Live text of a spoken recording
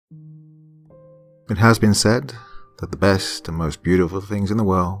It has been said that the best and most beautiful things in the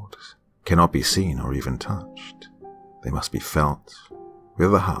world cannot be seen or even touched. They must be felt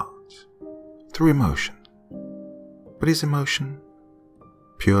with the heart, through emotion. But is emotion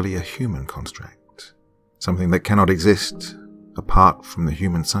purely a human construct, something that cannot exist apart from the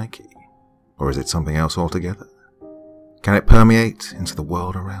human psyche? Or is it something else altogether? Can it permeate into the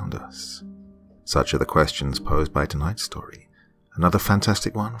world around us? Such are the questions posed by tonight's story. Another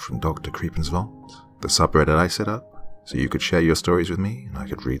fantastic one from Dr. Creepen's Vault, the subreddit I set up so you could share your stories with me and I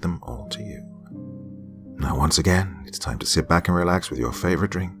could read them all to you. Now once again, it's time to sit back and relax with your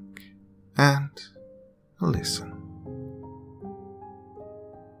favorite drink and listen.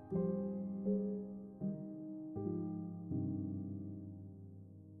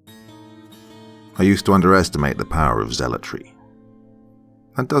 I used to underestimate the power of zealotry.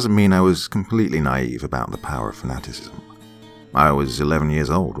 That doesn't mean I was completely naive about the power of fanaticism. I was 11 years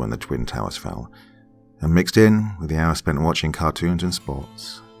old when the Twin Towers fell, and mixed in with the hours spent watching cartoons and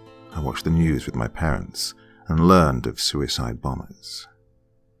sports, I watched the news with my parents and learned of suicide bombers.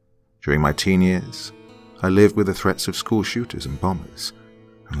 During my teen years, I lived with the threats of school shooters and bombers,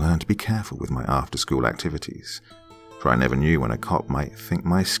 and learned to be careful with my after-school activities, for I never knew when a cop might think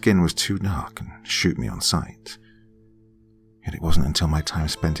my skin was too dark and shoot me on sight. Yet it wasn't until my time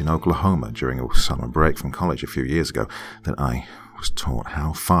spent in Oklahoma during a summer break from college a few years ago that I was taught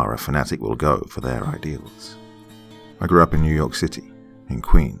how far a fanatic will go for their ideals. I grew up in New York City, in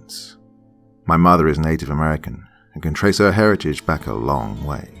Queens. My mother is Native American and can trace her heritage back a long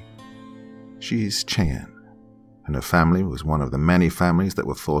way. She's Cheyenne, and her family was one of the many families that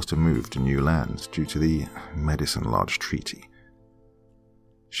were forced to move to new lands due to the Medicine Lodge Treaty.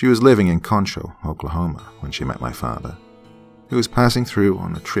 She was living in Concho, Oklahoma, when she met my father, who was passing through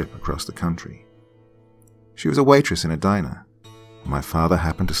on a trip across the country. She was a waitress in a diner, and my father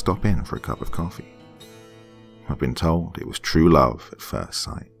happened to stop in for a cup of coffee. I've been told it was true love at first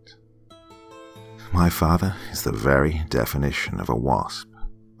sight. My father is the very definition of a WASP,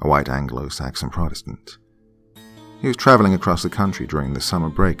 a white Anglo-Saxon Protestant. He was traveling across the country during the summer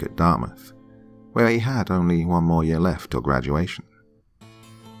break at Dartmouth, where he had only one more year left till graduation.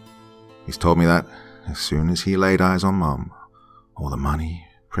 He's told me that as soon as he laid eyes on Mum, all the money,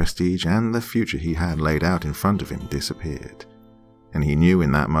 prestige, and the future he had laid out in front of him disappeared, and he knew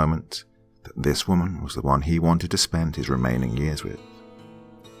in that moment that this woman was the one he wanted to spend his remaining years with.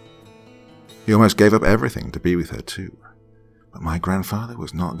 He almost gave up everything to be with her too, but my grandfather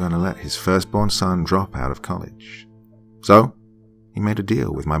was not going to let his firstborn son drop out of college. So, he made a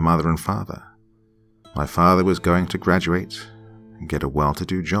deal with my mother and father. My father was going to graduate and get a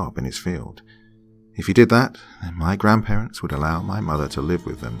well-to-do job in his field. If he did that, then my grandparents would allow my mother to live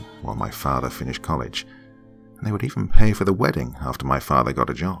with them while my father finished college, and they would even pay for the wedding after my father got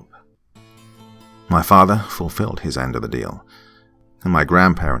a job. My father fulfilled his end of the deal, and my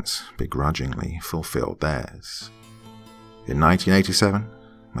grandparents begrudgingly fulfilled theirs. In 1987,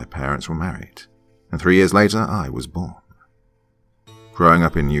 my parents were married, and 3 years later I was born. Growing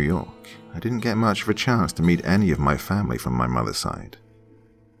up in New York, I didn't get much of a chance to meet any of my family from my mother's side.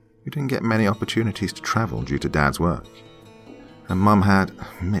 We didn't get many opportunities to travel due to Dad's work, and Mum had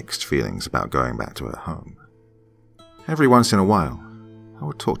mixed feelings about going back to her home. Every once in a while, I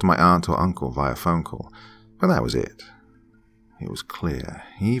would talk to my aunt or uncle via phone call, but that was it. It was clear,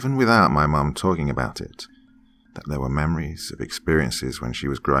 even without my mum talking about it, that there were memories of experiences when she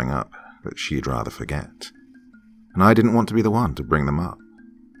was growing up that she'd rather forget, and I didn't want to be the one to bring them up.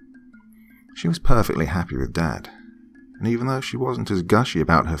 She was perfectly happy with Dad, and even though she wasn't as gushy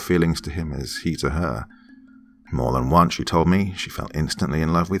about her feelings to him as he to her, more than once she told me she fell instantly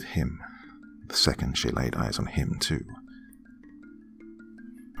in love with him, the second she laid eyes on him too.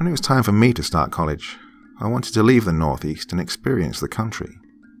 When it was time for me to start college, I wanted to leave the Northeast and experience the country.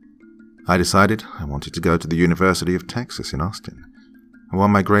 I decided I wanted to go to the University of Texas in Austin, and while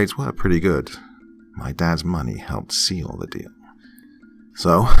my grades were pretty good, my dad's money helped seal the deal.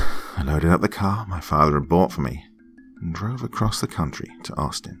 So, I loaded up the car my father had bought for me and drove across the country to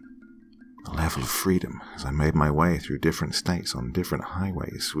Austin. The level of freedom as I made my way through different states on different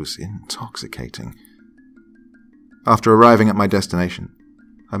highways was intoxicating. After arriving at my destination,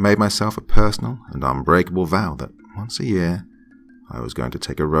 I made myself a personal and unbreakable vow that once a year I was going to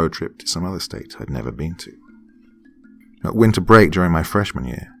take a road trip to some other state I'd never been to. At winter break during my freshman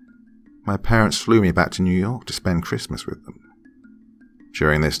year, my parents flew me back to New York to spend Christmas with them.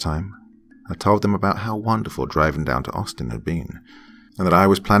 During this time, I told them about how wonderful driving down to Austin had been, and that I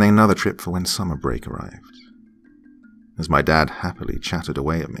was planning another trip for when summer break arrived. As my dad happily chatted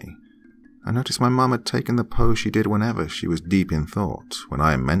away at me, I noticed my mum had taken the pose she did whenever she was deep in thought when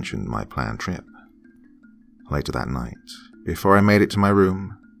I mentioned my planned trip. later that night, before I made it to my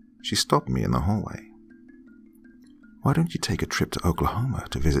room, she stopped me in the hallway. "Why don't you take a trip to Oklahoma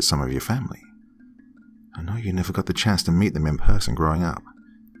to visit some of your family? I know you never got the chance to meet them in person growing up.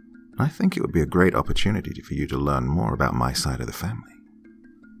 I think it would be a great opportunity for you to learn more about my side of the family."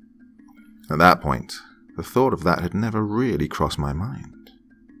 At that point, the thought of that had never really crossed my mind.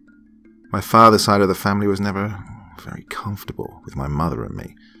 My father's side of the family was never very comfortable with my mother and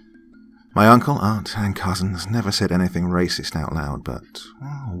me. My uncle, aunt, and cousins never said anything racist out loud, but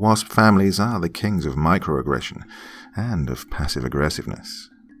WASP families are the kings of microaggression and of passive aggressiveness.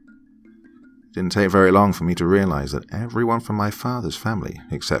 It didn't take very long for me to realize that everyone from my father's family,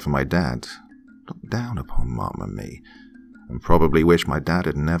 except for my dad, looked down upon Mom and me, and probably wished my dad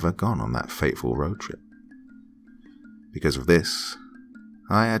had never gone on that fateful road trip. Because of this,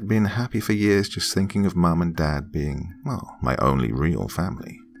 I had been happy for years just thinking of Mum and Dad being, well, my only real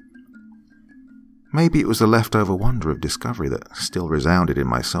family. Maybe it was the leftover wonder of discovery that still resounded in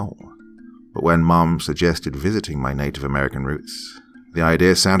my soul, but when Mum suggested visiting my Native American roots, the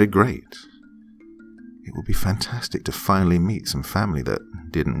idea sounded great. It would be fantastic to finally meet some family that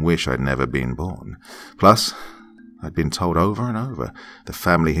didn't wish I'd never been born. Plus, I'd been told over and over the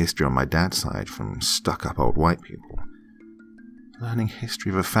family history on my dad's side from stuck-up old white people. Learning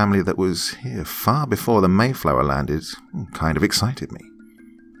history of a family that was here far before the Mayflower landed kind of excited me.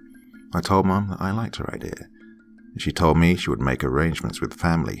 I told Mum that I liked her idea, and she told me she would make arrangements with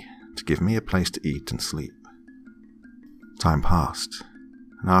family to give me a place to eat and sleep. Time passed,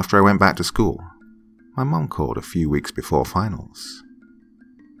 and after I went back to school, my mum called a few weeks before finals.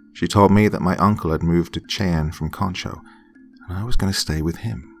 She told me that my uncle had moved to Cheyenne from Concho, and I was going to stay with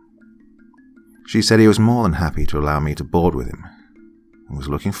him. She said he was more than happy to allow me to board with him, and was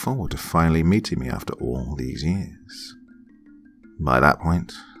looking forward to finally meeting me after all these years. By that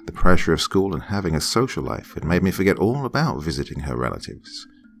point, the pressure of school and having a social life had made me forget all about visiting her relatives.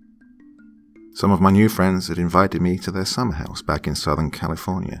 Some of my new friends had invited me to their summer house back in Southern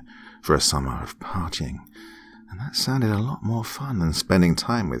California for a summer of partying, and that sounded a lot more fun than spending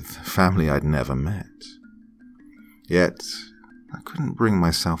time with family I'd never met. Yet, I couldn't bring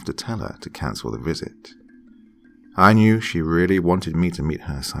myself to tell her to cancel the visit. I knew she really wanted me to meet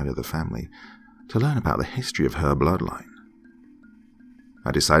her side of the family, to learn about the history of her bloodline.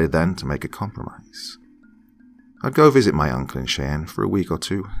 I decided then to make a compromise. I'd go visit my uncle in Cheyenne for a week or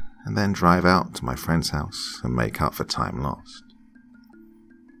two, and then drive out to my friend's house and make up for time lost.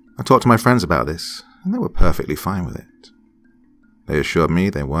 I talked to my friends about this, and they were perfectly fine with it. They assured me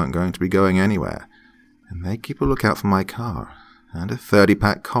they weren't going to be going anywhere, and they'd keep a lookout for my car and a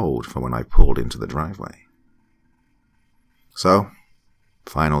 30-pack cold for when I pulled into the driveway. So,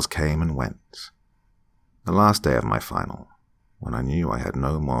 finals came and went. The last day of my final, when I knew I had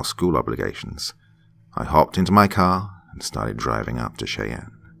no more school obligations, I hopped into my car and started driving up to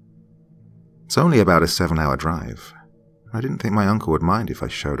Cheyenne. It's only about a 7-hour drive. I didn't think my uncle would mind if I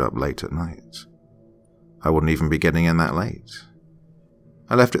showed up late at night. I wouldn't even be getting in that late.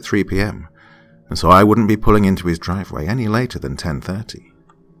 I left at 3 p.m., and so I wouldn't be pulling into his driveway any later than 10:30.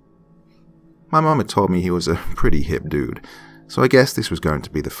 My mom had told me he was a pretty hip dude, so I guess this was going to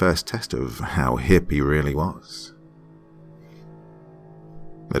be the first test of how hip he really was.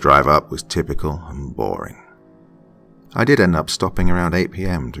 The drive up was typical and boring. I did end up stopping around 8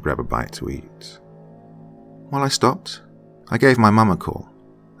 p.m. to grab a bite to eat. While I stopped, I gave my mum a call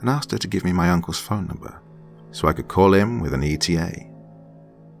and asked her to give me my uncle's phone number so I could call him with an ETA.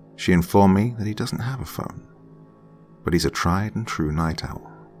 She informed me that he doesn't have a phone, but he's a tried and true night owl.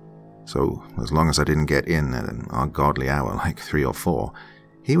 So as long as I didn't get in at an ungodly hour like 3 or 4,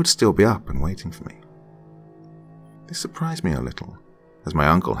 he would still be up and waiting for me. This surprised me a little, as my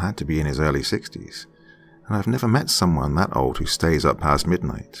uncle had to be in his early 60s, and I've never met someone that old who stays up past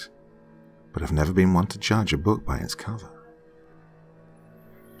midnight, but I've never been one to judge a book by its cover.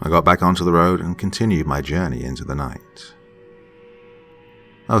 I got back onto the road and continued my journey into the night.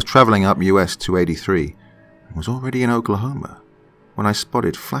 I was traveling up US 283 and was already in Oklahoma when I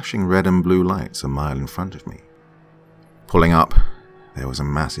spotted flashing red and blue lights a mile in front of me. Pulling up, there was a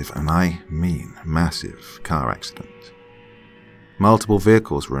massive, and I mean massive, car accident. Multiple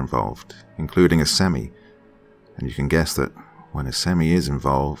vehicles were involved, including a semi, and you can guess that when a semi is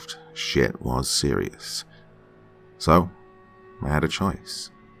involved, shit was serious. So, I had a choice.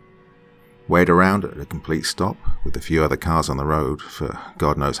 Wait around at a complete stop with a few other cars on the road for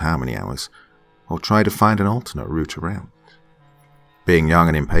God knows how many hours, or try to find an alternate route around. Being young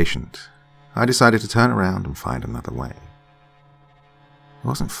and impatient, I decided to turn around and find another way. It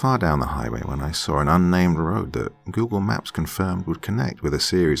wasn't far down the highway when I saw an unnamed road that Google Maps confirmed would connect with a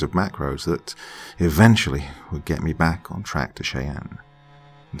series of back roads that eventually would get me back on track to Cheyenne.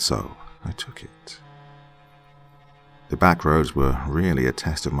 And so I took it. The back roads were really a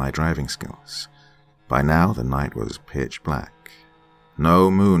test of my driving skills. By now the night was pitch black. No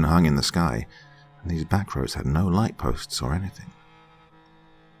moon hung in the sky, and these back roads had no light posts or anything.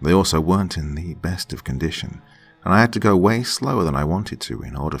 They also weren't in the best of condition, and I had to go way slower than I wanted to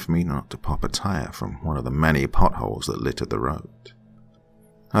in order for me not to pop a tire from one of the many potholes that littered the road.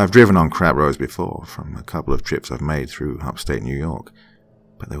 I've driven on crap roads before, from a couple of trips I've made through upstate New York,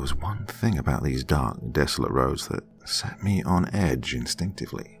 but there was one thing about these dark, desolate roads that set me on edge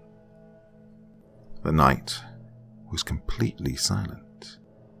instinctively. The night was completely silent.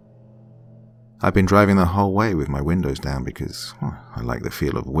 I'd been driving the whole way with my windows down because I like the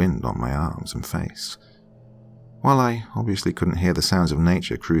feel of wind on my arms and face. While I obviously couldn't hear the sounds of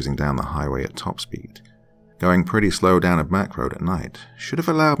nature cruising down the highway at top speed, going pretty slow down a back road at night should have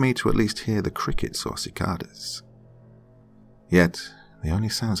allowed me to at least hear the crickets or cicadas. Yet, the only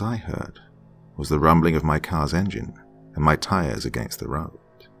sounds I heard was the rumbling of my car's engine and my tires against the road.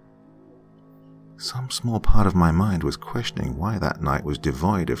 Some small part of my mind was questioning why that night was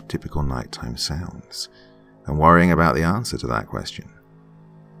devoid of typical nighttime sounds, and worrying about the answer to that question.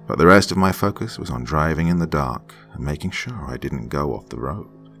 But the rest of my focus was on driving in the dark and making sure I didn't go off the road.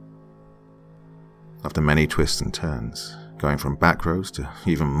 After many twists and turns, going from back roads to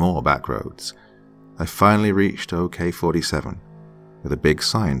even more back roads, I finally reached OK-47 with a big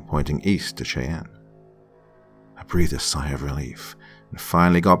sign pointing east to Cheyenne. I breathed a sigh of relief and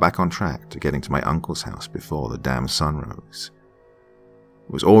finally got back on track to getting to my uncle's house before the damn sun rose.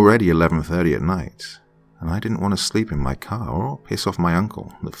 It was already 11:30 at night, and I didn't want to sleep in my car or piss off my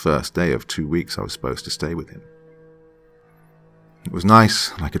uncle the first day of 2 weeks I was supposed to stay with him. It was nice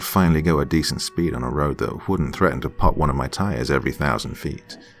that I could finally go a decent speed on a road that wouldn't threaten to pop one of my tires every 1,000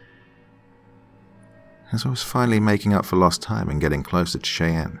 feet. As I was finally making up for lost time and getting closer to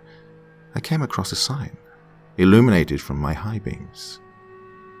Cheyenne, I came across a sign, illuminated from my high beams.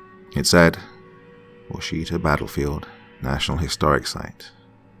 It said, Washita Battlefield, National Historic Site,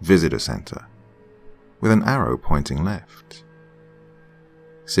 Visitor Center, with an arrow pointing left.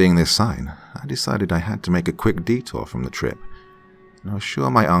 Seeing this sign, I decided I had to make a quick detour from the trip, and I was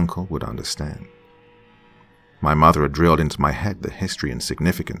sure my uncle would understand. My mother had drilled into my head the history and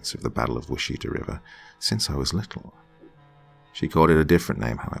significance of the Battle of Washita River since I was little. She called it a different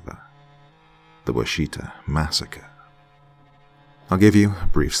name, however, the Washita Massacre. I'll give you a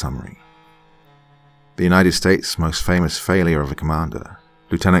brief summary. The United States' most famous failure of a commander,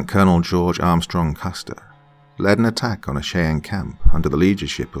 Lieutenant Colonel George Armstrong Custer, led an attack on a Cheyenne camp under the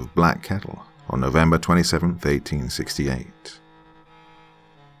leadership of Black Kettle on November 27, 1868.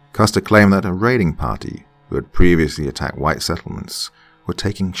 Custer claimed that a raiding party who had previously attacked white settlements were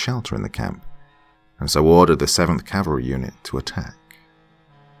taking shelter in the camp, and so ordered the 7th Cavalry Unit to attack.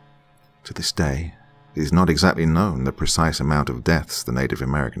 To this day, it is not exactly known the precise amount of deaths the Native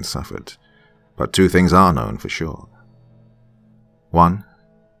Americans suffered, but 2 things are known for sure. 1,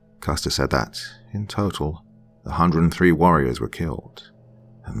 Custer said that, in total, 103 warriors were killed,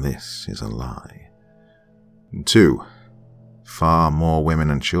 and this is a lie. And 2, far more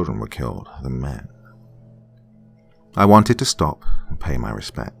women and children were killed than men. I wanted to stop and pay my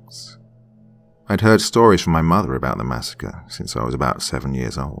respects. I'd heard stories from my mother about the massacre since I was about 7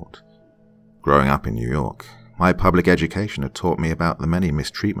 years old. Growing up in New York, my public education had taught me about the many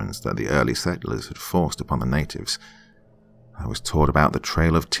mistreatments that the early settlers had forced upon the natives. I was taught about the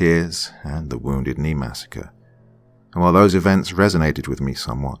Trail of Tears and the Wounded Knee Massacre, and while those events resonated with me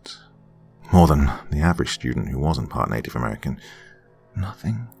somewhat, more than the average student who wasn't part Native American,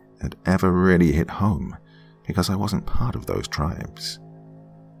 nothing had ever really hit home because I wasn't part of those tribes.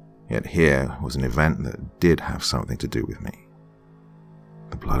 Yet here was an event that did have something to do with me.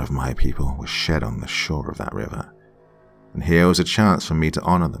 The blood of my people was shed on the shore of that river, and here was a chance for me to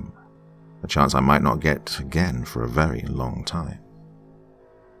honor them, a chance I might not get again for a very long time.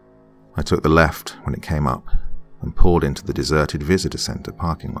 I took the left when it came up and pulled into the deserted visitor center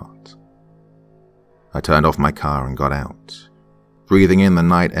parking lot. I turned off my car and got out, breathing in the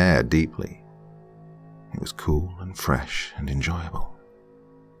night air deeply. It was cool and fresh and enjoyable.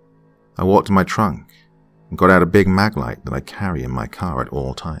 I walked to my trunk and got out a big mag light that I carry in my car at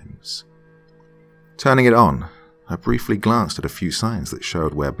all times. Turning it on, I briefly glanced at a few signs that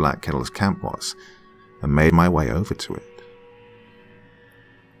showed where Black Kettle's camp was and made my way over to it.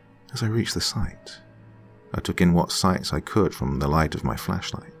 As I reached the site, I took in what sights I could from the light of my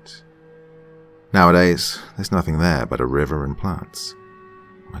flashlight. Nowadays, there's nothing there but a river and plants,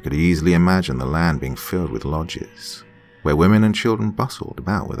 I could easily imagine the land being filled with lodges, where women and children bustled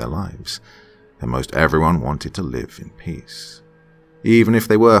about with their lives, and most everyone wanted to live in peace, even if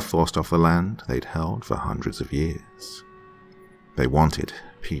they were forced off the land they'd held for hundreds of years. They wanted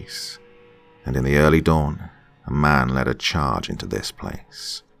peace, and in the early dawn, a man led a charge into this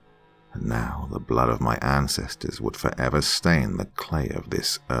place. And now the blood of my ancestors would forever stain the clay of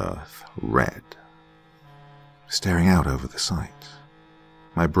this earth red. Staring out over the sight,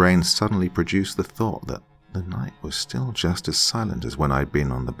 my brain suddenly produced the thought that the night was still just as silent as when I'd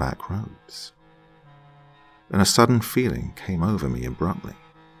been on the back roads. And a sudden feeling came over me abruptly.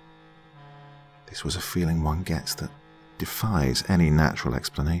 This was a feeling one gets that defies any natural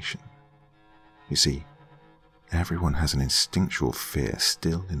explanation. You see, everyone has an instinctual fear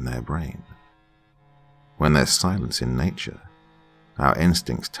still in their brain. When there's silence in nature, our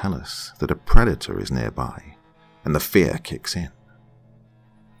instincts tell us that a predator is nearby, and the fear kicks in.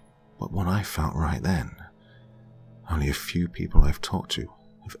 But what I felt right then, only a few people I've talked to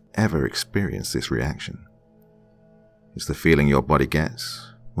have ever experienced this reaction. It's the feeling your body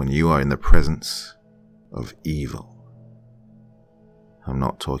gets when you are in the presence of evil. I'm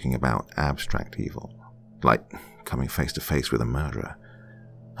not talking about abstract evil, like coming face to face with a murderer.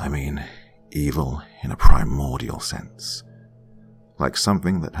 I mean evil in a primordial sense, like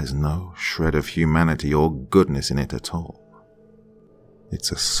something that has no shred of humanity or goodness in it at all.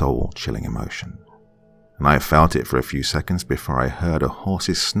 It's a soul-chilling emotion, and I felt it for a few seconds before I heard a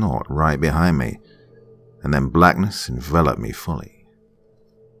horse's snort right behind me, and then blackness enveloped me fully.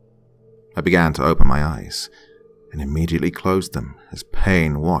 I began to open my eyes, and immediately closed them as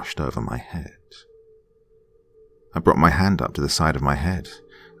pain washed over my head. I brought my hand up to the side of my head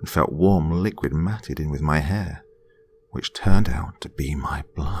and felt warm liquid matted in with my hair, which turned out to be my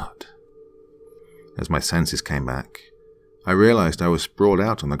blood. As my senses came back, I realized I was sprawled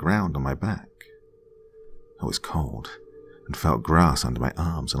out on the ground on my back. I was cold and felt grass under my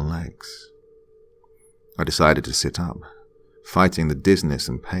arms and legs. I decided to sit up, fighting the dizziness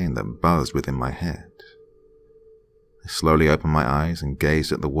and pain that buzzed within my head. I slowly opened my eyes and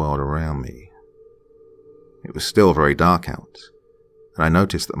gazed at the world around me. It was still very dark out, and I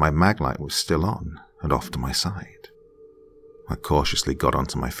noticed that my mag light was still on and off to my side. I cautiously got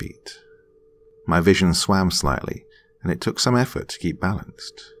onto my feet. My vision swam slightly, and it took some effort to keep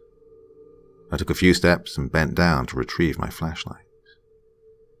balanced. I took a few steps and bent down to retrieve my flashlight.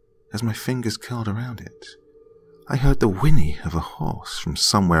 As my fingers curled around it, I heard the whinny of a horse from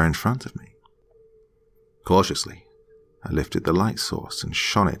somewhere in front of me. Cautiously, I lifted the light source and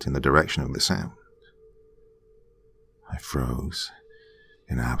shone it in the direction of the sound. I froze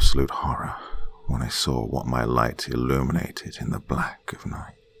in absolute horror when I saw what my light illuminated in the black of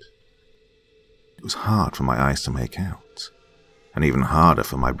night. It was hard for my eyes to make out, and even harder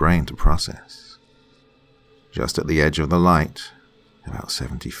for my brain to process. Just at the edge of the light, about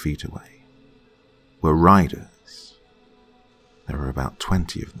 70 feet away, were riders. There were about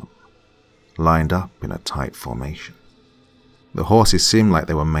 20 of them, lined up in a tight formation. The horses seemed like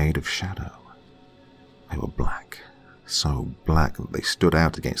they were made of shadow. They were black, so black that they stood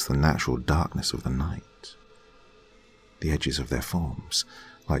out against the natural darkness of the night. The edges of their forms,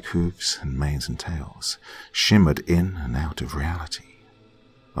 like hooves and manes and tails, shimmered in and out of reality.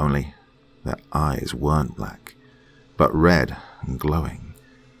 Only their eyes weren't black, but red and glowing,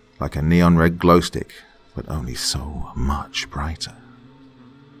 like a neon red glow stick, but only so much brighter.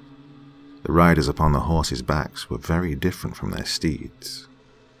 The riders upon the horses' backs were very different from their steeds.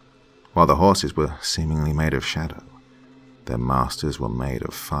 While the horses were seemingly made of shadow, their masters were made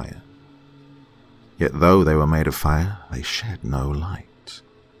of fire. Yet though they were made of fire, they shed no light.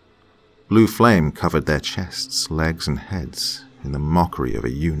 Blue flame covered their chests, legs, and heads in the mockery of a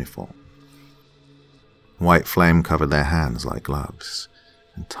uniform. White flame covered their hands like gloves,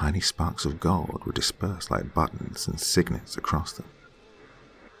 and tiny sparks of gold were dispersed like buttons and signets across them.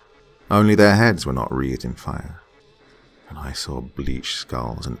 Only their heads were not wreathed in fire, and I saw bleached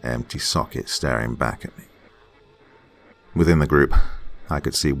skulls and empty sockets staring back at me. Within the group, I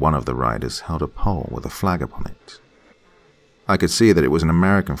could see one of the riders held a pole with a flag upon it. I could see that it was an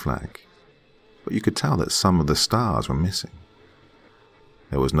American flag, but you could tell that some of the stars were missing.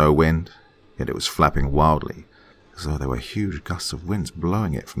 There was no wind, yet it was flapping wildly, as though there were huge gusts of winds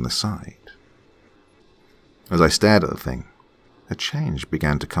blowing it from the side. As I stared at the thing, a change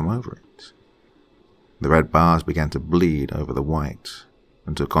began to come over it. The red bars began to bleed over the white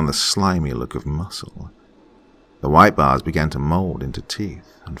and took on the slimy look of muscle. The white bars began to mold into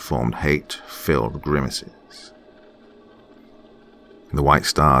teeth and formed hate-filled grimaces. The white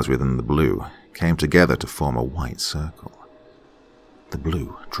stars within the blue came together to form a white circle. The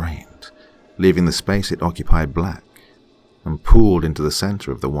blue drained, leaving the space it occupied black, and pooled into the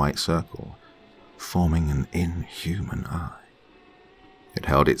center of the white circle, forming an inhuman eye. It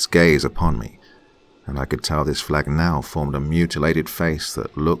held its gaze upon me, and I could tell this flag now formed a mutilated face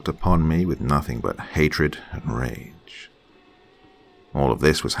that looked upon me with nothing but hatred and rage. All of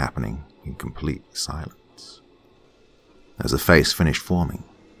this was happening in complete silence. As the face finished forming,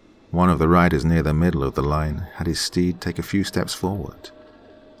 one of the riders near the middle of the line had his steed take a few steps forward,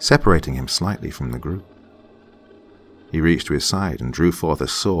 separating him slightly from the group. He reached to his side and drew forth a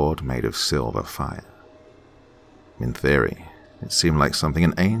sword made of silver fire. In theory, it seemed like something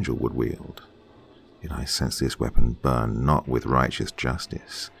an angel would wield, yet I sensed this weapon burn not with righteous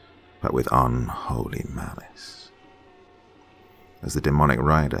justice, but with unholy malice. As the demonic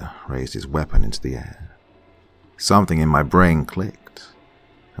rider raised his weapon into the air, something in my brain clicked,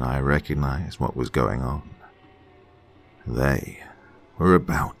 and I recognized what was going on. They were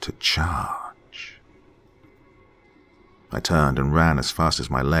about to charge. I turned and ran as fast as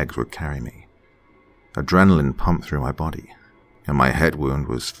my legs would carry me. Adrenaline pumped through my body, and my head wound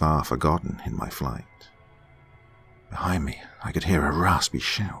was far forgotten in my flight. Behind me, I could hear a raspy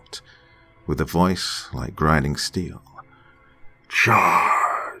shout, with a voice like grinding steel. Charge!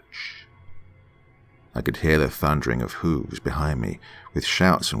 I could hear the thundering of hooves behind me, with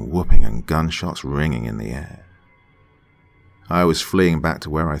shouts and whooping and gunshots ringing in the air. I was fleeing back to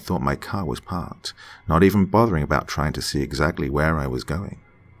where I thought my car was parked, not even bothering about trying to see exactly where I was going.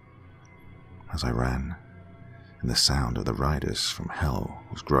 As I ran, and the sound of the riders from hell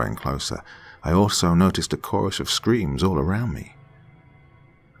was growing closer, I also noticed a chorus of screams all around me.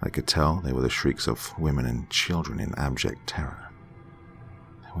 I could tell they were the shrieks of women and children in abject terror.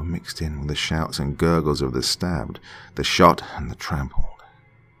 They were mixed in with the shouts and gurgles of the stabbed, the shot and the trampled.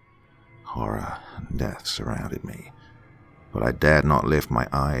 Horror and death surrounded me, but I dared not lift my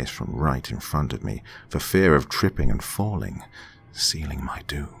eyes from right in front of me for fear of tripping and falling, sealing my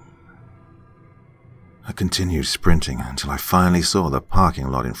doom. I continued sprinting until I finally saw the parking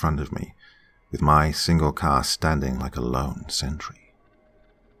lot in front of me, with my single car standing like a lone sentry.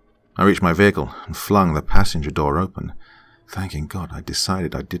 I reached my vehicle and flung the passenger door open, thanking God I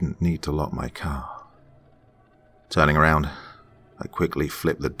decided I didn't need to lock my car. Turning around, I quickly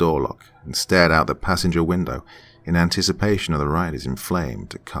flipped the door lock and stared out the passenger window in anticipation of the riders in flame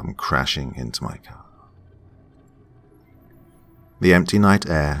to come crashing into my car. The empty night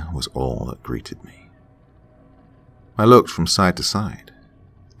air was all that greeted me. I looked from side to side,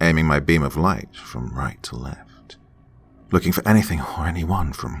 aiming my beam of light from right to left, looking for anything or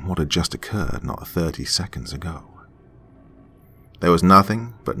anyone from what had just occurred not 30 seconds ago. There was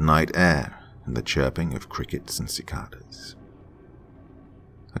nothing but night air and the chirping of crickets and cicadas.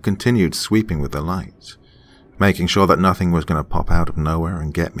 I continued sweeping with the light, making sure that nothing was going to pop out of nowhere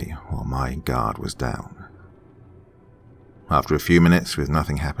and get me while my guard was down. After a few minutes with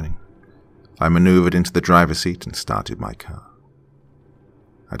nothing happening, I maneuvered into the driver's seat and started my car.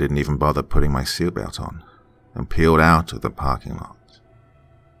 I didn't even bother putting my seatbelt on and peeled out of the parking lot.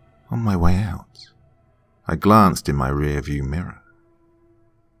 On my way out, I glanced in my rear-view mirror.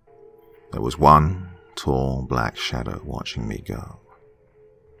 There was one tall black shadow watching me go.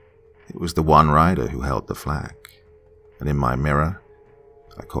 It was the one rider who held the flag, and in my mirror,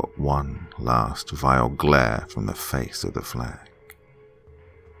 I caught one last vile glare from the face of the flag.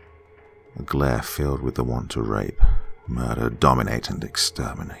 A glare filled with the want to rape, murder, dominate, and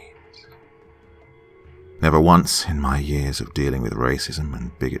exterminate. Never once in my years of dealing with racism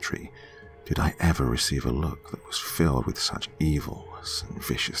and bigotry did I ever receive a look that was filled with such evilness and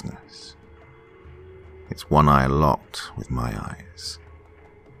viciousness. Its one eye locked with my eyes.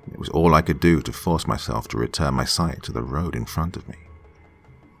 It was all I could do to force myself to return my sight to the road in front of me.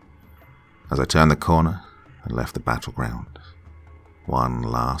 As I turned the corner and left the battleground, one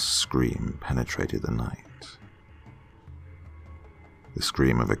last scream penetrated the night. The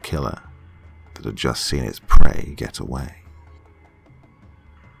scream of a killer that had just seen its prey get away.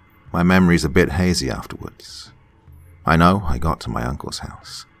 My memory's a bit hazy afterwards. I know I got to my uncle's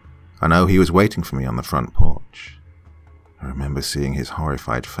house. I know he was waiting for me on the front porch. I remember seeing his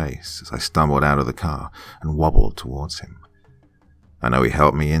horrified face as I stumbled out of the car and wobbled towards him. I know he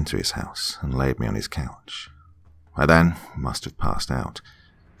helped me into his house and laid me on his couch. I then must have passed out,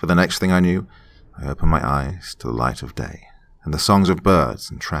 for the next thing I knew, I opened my eyes to the light of day and the songs of birds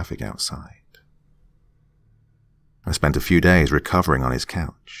and traffic outside. I spent a few days recovering on his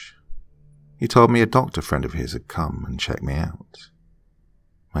couch. He told me a doctor friend of his had come and checked me out.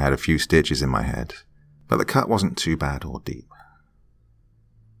 I had a few stitches in my head, but the cut wasn't too bad or deep.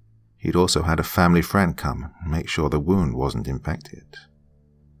 he'd also had a family friend come and make sure the wound wasn't infected.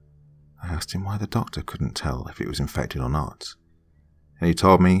 I asked him why the doctor couldn't tell if it was infected or not, and he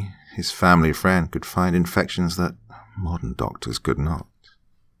told me his family friend could find infections that modern doctors could not.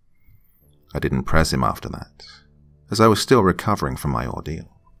 I didn't press him after that, as I was still recovering from my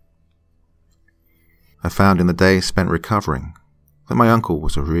ordeal. I found in the days spent recovering that my uncle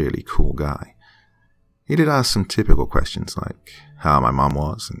was a really cool guy. He did ask some typical questions like how my mum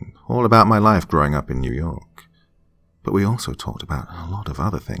was and all about my life growing up in New York. But we also talked about a lot of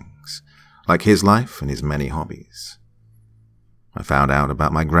other things, like his life and his many hobbies. I found out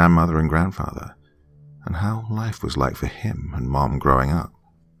about my grandmother and grandfather and how life was like for him and Mom growing up.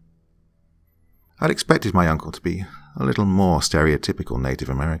 I'd expected my uncle to be a little more stereotypical Native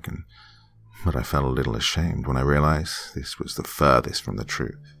American, but I felt a little ashamed when I realized this was the furthest from the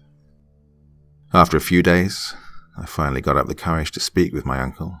truth. After a few days, I finally got up the courage to speak with my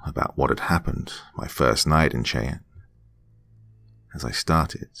uncle about what had happened my first night in Cheyenne. As I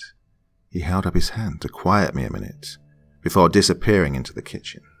started, he held up his hand to quiet me a minute before disappearing into the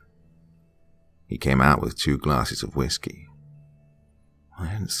kitchen. He came out with 2 glasses of whiskey. I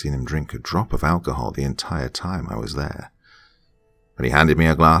hadn't seen him drink a drop of alcohol the entire time I was there, but he handed me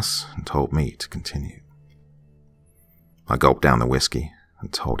a glass and told me to continue. I gulped down the whiskey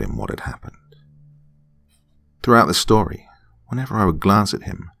and told him what had happened. Throughout the story, whenever I would glance at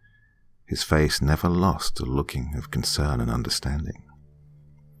him, his face never lost a looking of concern and understanding.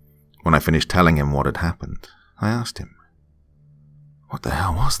 When I finished telling him what had happened, I asked him, "What the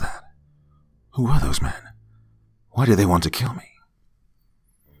hell was that? Who were those men? Why did they want to kill me?"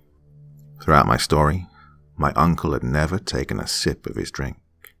 Throughout my story, my uncle had never taken a sip of his drink.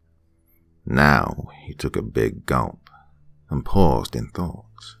 Now he took a big gulp and paused in thought.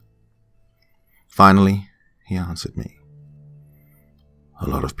 Finally, he answered me. "A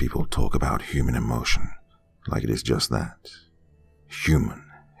lot of people talk about human emotion like it is just that. Human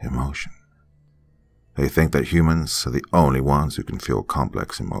emotion. They think that humans are the only ones who can feel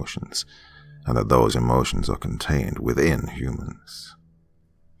complex emotions, and that those emotions are contained within humans.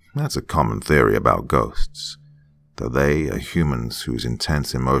 That's a common theory about ghosts, that they are humans whose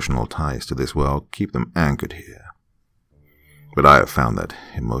intense emotional ties to this world keep them anchored here. But I have found that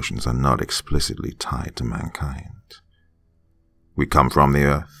emotions are not explicitly tied to mankind. We come from the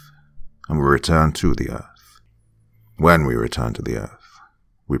earth, and we return to the earth. When we return to the earth,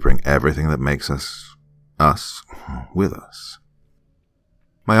 we bring everything that makes us with us."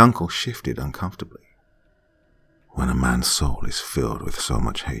 My uncle shifted uncomfortably. "When a man's soul is filled with so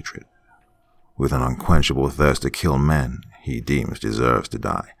much hatred, with an unquenchable thirst to kill men he deems deserves to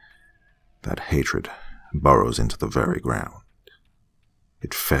die, that hatred burrows into the very ground.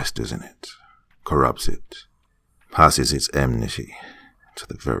 It festers in it, corrupts it, passes its enmity to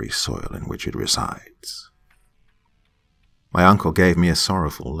the very soil in which it resides." My uncle gave me a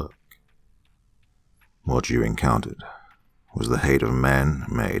sorrowful look. "What you encountered was the hate of men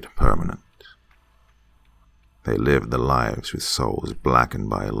made permanent. They lived their lives with souls blackened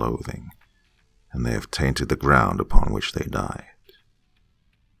by loathing, and they have tainted the ground upon which they died.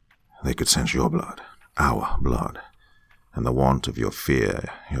 They could sense your blood, our blood, and the want of your fear,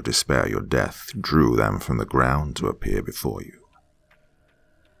 your despair, your death drew them from the ground to appear before you.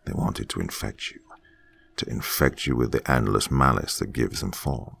 They wanted to infect you with the endless malice that gives them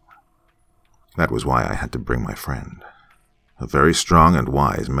form. That was why I had to bring my friend, a very strong and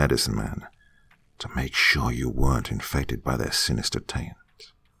wise medicine man, to make sure you weren't infected by their sinister taint.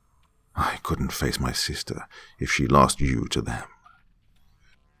 I couldn't face my sister if she lost you to them."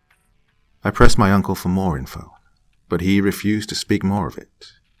 I pressed my uncle for more info, but he refused to speak more of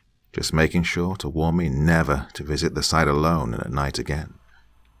it, just making sure to warn me never to visit the site alone and at night again.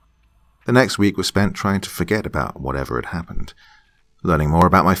 The next week was spent trying to forget about whatever had happened, learning more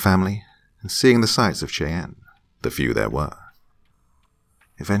about my family, and seeing the sights of Cheyenne, the few there were.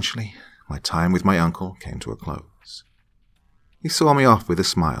 Eventually, my time with my uncle came to a close. He saw me off with a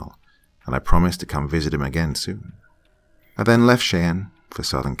smile, and I promised to come visit him again soon. I then left Cheyenne for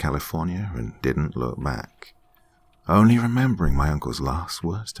Southern California and didn't look back, only remembering my uncle's last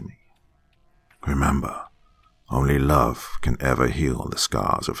words to me. "Remember, only love can ever heal the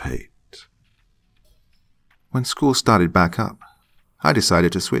scars of hate." When school started back up, I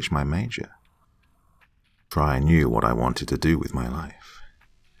decided to switch my major, for I knew what I wanted to do with my life.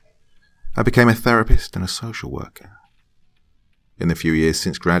 I became a therapist and a social worker. In the few years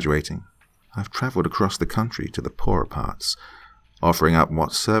since graduating, I've traveled across the country to the poorer parts, offering up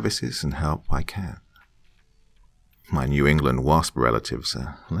what services and help I can. My New England WASP relatives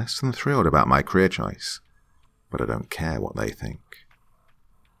are less than thrilled about my career choice, but I don't care what they think.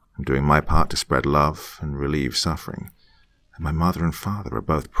 I'm doing my part to spread love and relieve suffering, and my mother and father are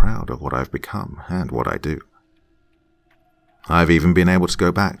both proud of what I've become and what I do. I've even been able to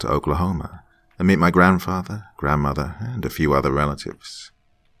go back to Oklahoma and meet my grandfather, grandmother, and a few other relatives.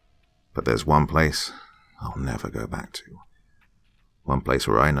 But there's one place I'll never go back to. One place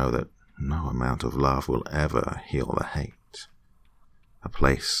where I know that no amount of love will ever heal the hate. A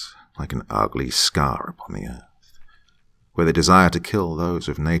place like an ugly scar upon the earth, where the desire to kill those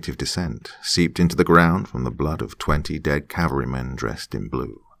of native descent seeped into the ground from the blood of 20 dead cavalrymen dressed in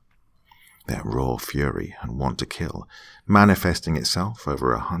blue. Their raw fury and want to kill manifesting itself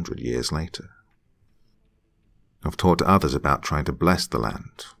over 100 years later. I've talked to others about trying to bless the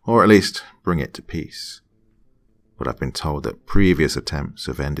land, or at least bring it to peace. But I've been told that previous attempts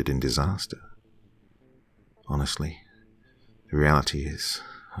have ended in disaster. Honestly, the reality is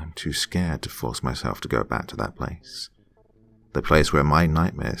I'm too scared to force myself to go back to that place. The place where my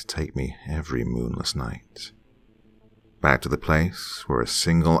nightmares take me every moonless night. Back to the place where a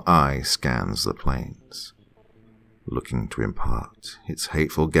single eye scans the plains, looking to impart its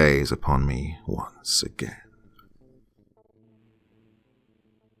hateful gaze upon me once again.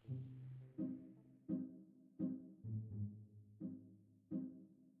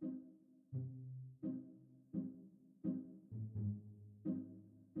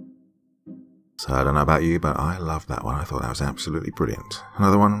 So I don't know about you, but I loved that one. I thought that was absolutely brilliant.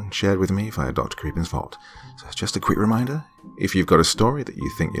 Another one shared with me via Dr. Creepen's Vault. So just a quick reminder, if you've got a story that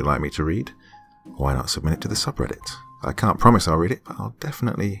you think you'd like me to read, why not submit it to the subreddit? I can't promise I'll read it, but I'll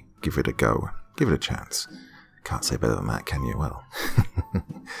definitely give it a go. Give it a chance. Can't say better than that, can you? Well,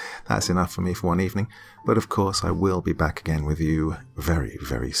 that's enough for me for one evening. But of course, I will be back again with you very,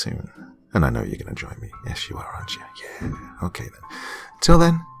 very soon. And I know you're going to join me. Yes, you are, aren't you? Yeah. Okay then. Till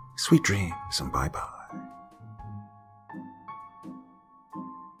then, sweet dreams and bye-bye.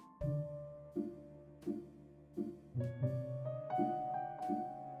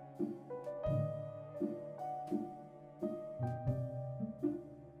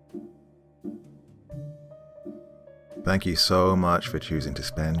 Thank you so much for choosing to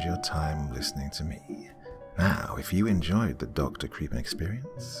spend your time listening to me. Now, if you enjoyed the Dr. Creepen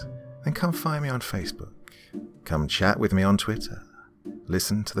experience, then come find me on Facebook. Come chat with me on Twitter.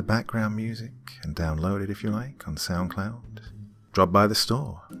 Listen to the background music and download it if you like on SoundCloud. Drop by the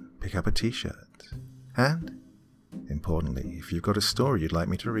store, pick up a t-shirt. And, importantly, if you've got a story you'd like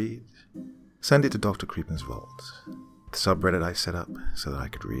me to read, send it to Dr. Creepen's Vault, the subreddit I set up so that I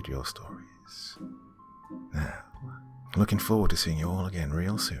could read your stories. Now, looking forward to seeing you all again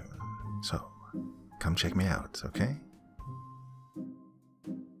real soon. So, come check me out, okay?